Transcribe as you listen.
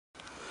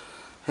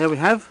Here we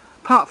have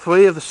part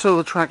 3 of the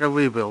Solar Tracker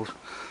rebuild.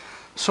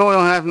 Sorry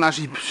I haven't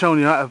actually shown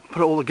you how to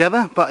put it all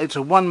together, but it's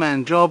a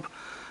one-man job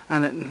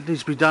and it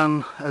needs to be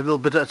done a little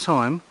bit at a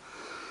time.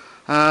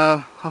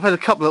 I've had a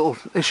couple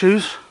of little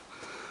issues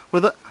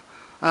with it.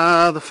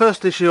 The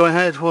first issue I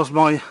had was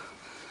my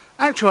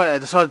actuator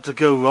decided to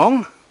go wrong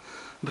and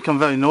become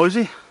very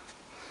noisy.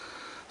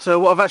 So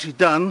what I've actually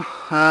done,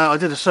 I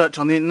did a search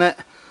on the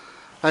internet.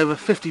 Over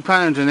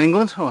 £50 in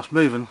England. Oh, it's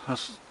moving. I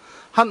was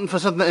hunting for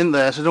something in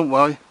there, so don't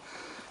worry.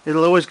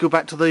 It'll always go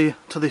back to the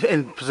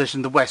in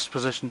position, the west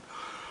position.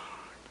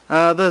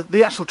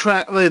 The actual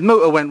track, the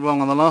motor went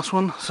wrong on the last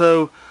one,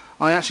 so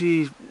I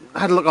actually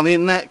had a look on the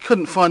internet,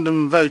 couldn't find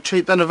them very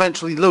cheap, then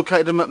eventually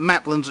located them at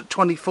Maplin's at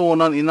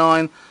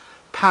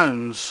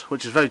 £24.99,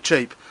 which is very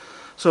cheap.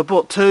 So I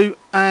bought two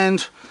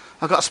and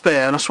I got a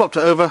spare and I swapped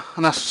it over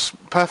and that's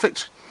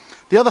perfect.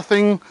 The other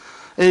thing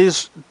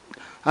is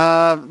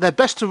they're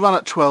best to run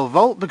at 12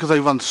 volt because they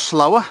run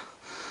slower.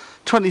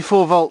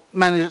 24 volt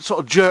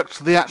sort of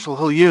jerked the actual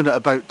whole unit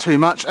about too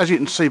much. As you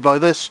can see by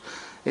this,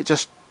 it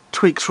just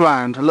tweaks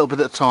round a little bit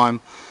at a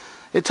time.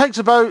 It takes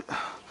about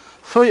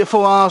 3 to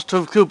 4 hours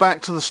to go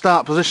back to the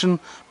start position,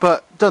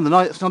 but during the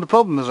night it's not a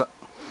problem, is it?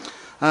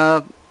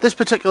 This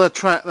particular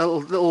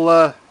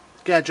little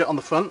gadget on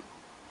the front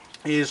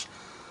is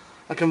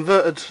a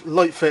converted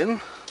light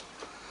fitting.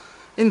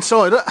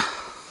 Inside it,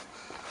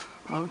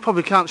 I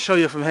probably can't show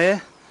you from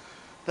here,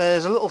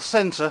 there's a little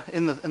sensor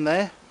in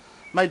there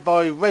made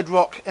by Red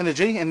Rock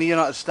Energy in the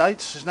United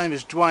States. His name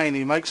is Dwayne,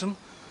 he makes them.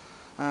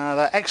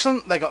 They're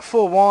excellent. They've got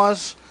 4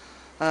 wires.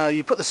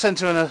 You put the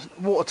sensor in a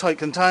watertight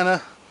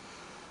container,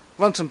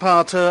 run some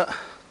power to it,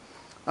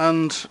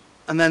 and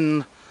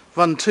then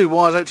run 2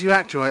 wires out to your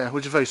actuator,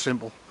 which is very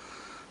simple.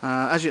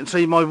 As you can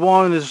see, my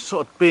wiring is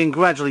sort of being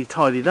gradually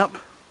tidied up.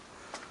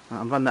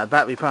 I'm running that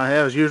battery power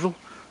here as usual.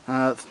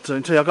 So you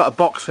can see I've got a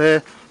box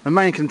here. The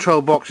main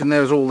control box in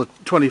there is all the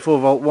 24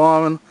 volt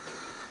wiring.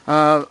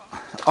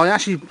 I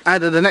actually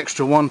added an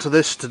extra one to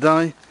this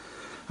today,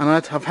 and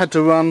I've had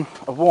to run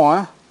a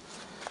wire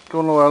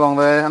going all the way along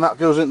there, and that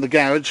goes into the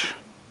garage.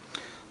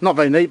 Not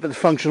very neat, but it's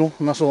functional,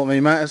 and that's all that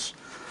really matters.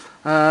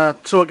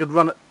 So I could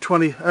run at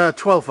 12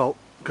 volt,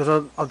 because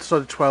I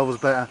decided 12 was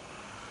better.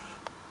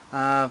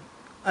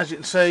 As you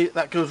can see,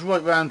 that goes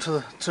right round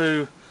to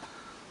the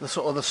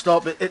sort of the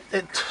stop. I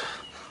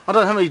don't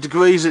know how many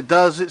degrees it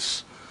does.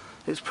 It's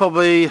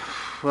probably, I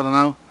don't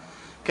know,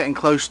 getting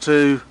close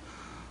to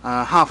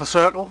half a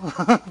circle,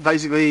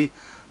 basically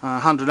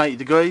 180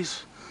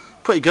 degrees.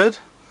 Pretty good.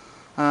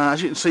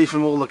 As you can see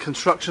from all the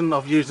construction,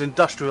 I've used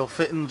industrial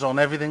fittings on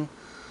everything.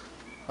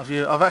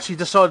 I've actually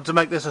decided to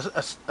make this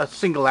a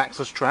single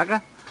axis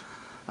tracker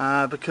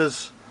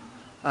because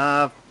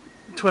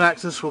twin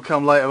axis will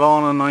come later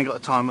on and I ain't got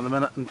the time at the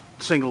minute, and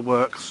single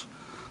works.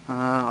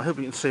 I hope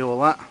you can see all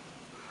that.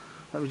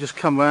 Let me just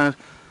come round.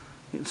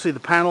 You can see the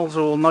panels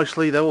are all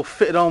nicely, they're all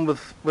fitted on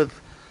with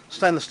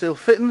stainless steel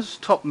fittings,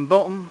 top and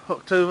bottom,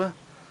 hooked over.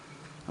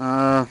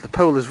 The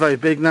pole is very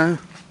big now,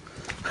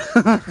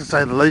 to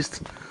say the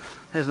least.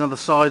 Here's another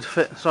side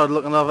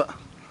looking of it.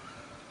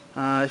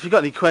 If you've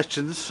got any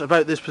questions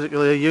about this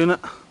particular unit,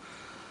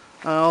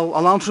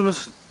 I'll answer them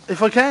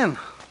if I can.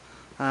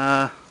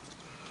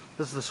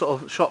 This is the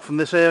sort of shot from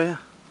this area.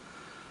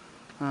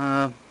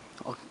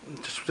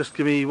 Just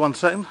give me 1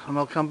 second and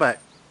I'll come back.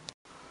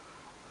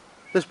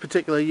 This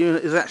particular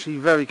unit is actually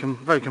very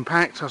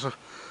compact. Has a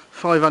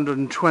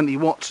 520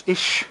 watts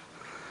ish.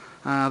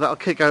 That'll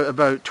kick out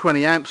about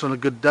 20 amps on a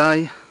good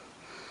day.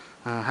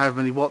 How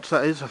many watts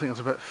that is, I think it's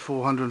about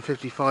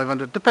 450,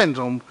 500, depends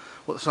on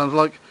what the sun's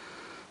like.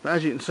 But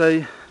as you can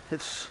see,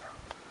 it's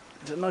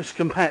a nice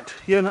compact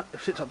unit. It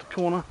sits up the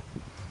corner.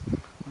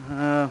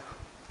 You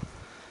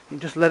can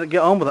just let it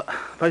get on with it,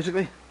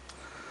 basically.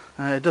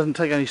 It doesn't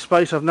take any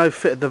space. I've now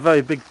fitted the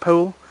very big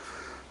pole,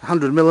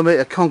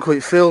 100mm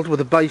concrete filled with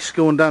a base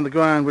going down the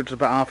ground, which is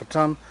about half a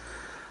ton.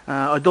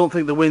 I don't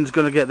think the wind's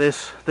going to get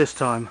this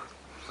time.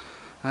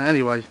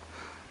 Anyway,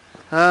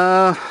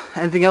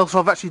 anything else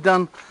I've actually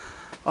done?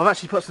 I've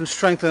actually put some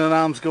strengthening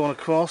arms going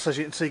across, as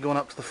you can see, going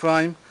up to the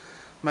frame,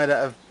 made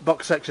out of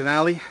box section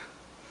alley.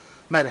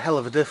 Made a hell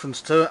of a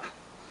difference to it.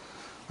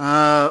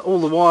 All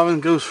the wiring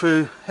goes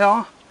through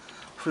here,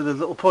 through the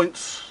little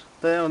points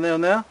there and there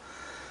and there.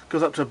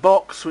 Goes up to a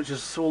box, which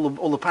is all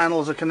the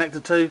panels are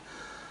connected to.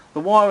 The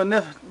wiring,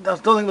 I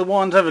don't think the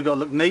wiring's ever got to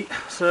look neat,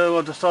 so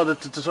I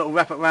decided to sort of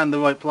wrap it around the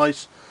right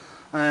place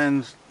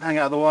and hang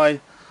out of the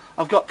way.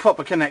 I've got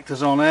proper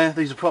connectors on there.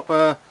 These are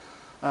proper,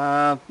 what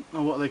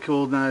are they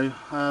called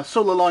now?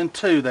 Solar Line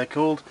 2 they're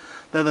called.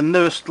 They're the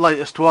newest,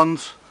 latest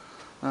ones.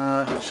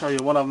 I'll show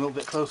you one of them a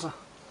little bit closer.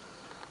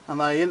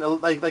 And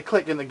they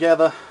click in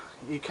together.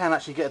 You can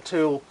actually get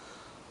a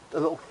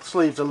little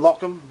sleeve to lock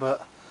them,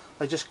 but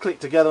they just click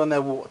together and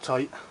they're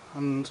watertight.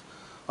 And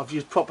I've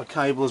used proper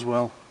cable as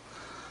well.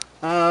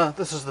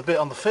 This is the bit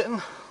on the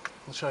fitting.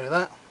 I'll show you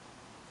that.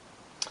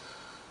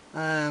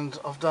 And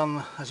I've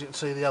done, as you can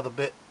see, the other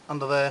bit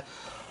under there.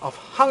 I've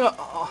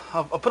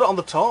put it on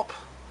the top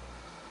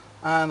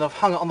and I've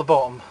hung it on the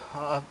bottom.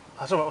 I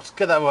don't know, let's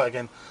get that right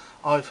again.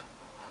 I've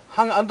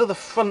hung under the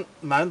front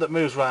mount that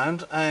moves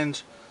round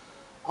and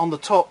on the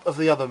top of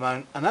the other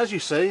mount, and as you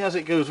see, as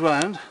it goes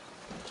round,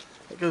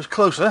 it goes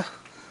closer,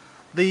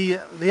 the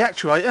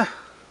actuator,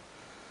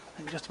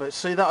 you can just about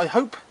see that, I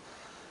hope,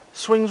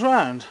 swings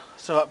round,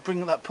 so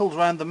that pulls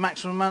round the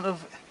maximum amount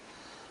of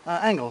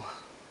angle.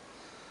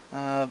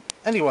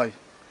 Anyway,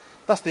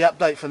 that's the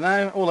update for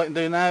now. All I can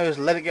do now is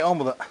let it get on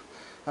with it.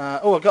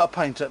 Oh, I've got to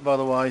paint it, by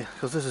the way,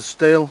 because this is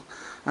steel,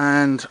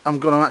 and I'm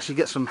going to actually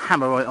get some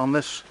hammerite on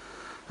this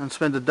and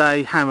spend a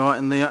day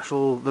hammeriting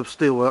the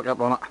steel work up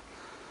on it.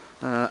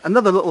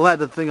 Another little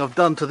added thing I've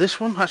done to this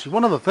one, actually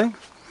one other thing,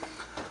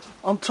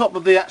 on top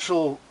of the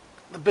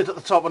bit at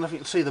the top, and if you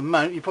can see the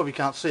mount, you probably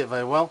can't see it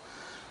very well,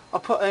 I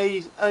put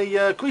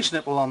a grease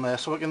nipple on there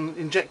so I can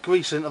inject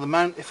grease into the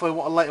mount if I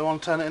want to later on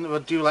turn it into a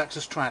dual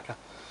axis tracker.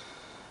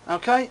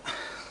 Okay,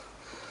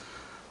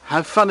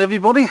 have fun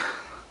everybody.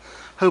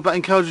 Hope that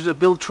encourages you to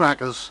build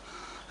trackers.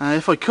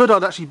 If I could,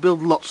 I'd actually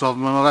build lots of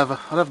them, and I'd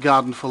have a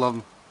garden full of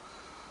them.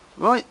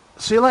 Right,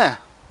 see you later.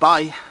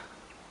 Bye.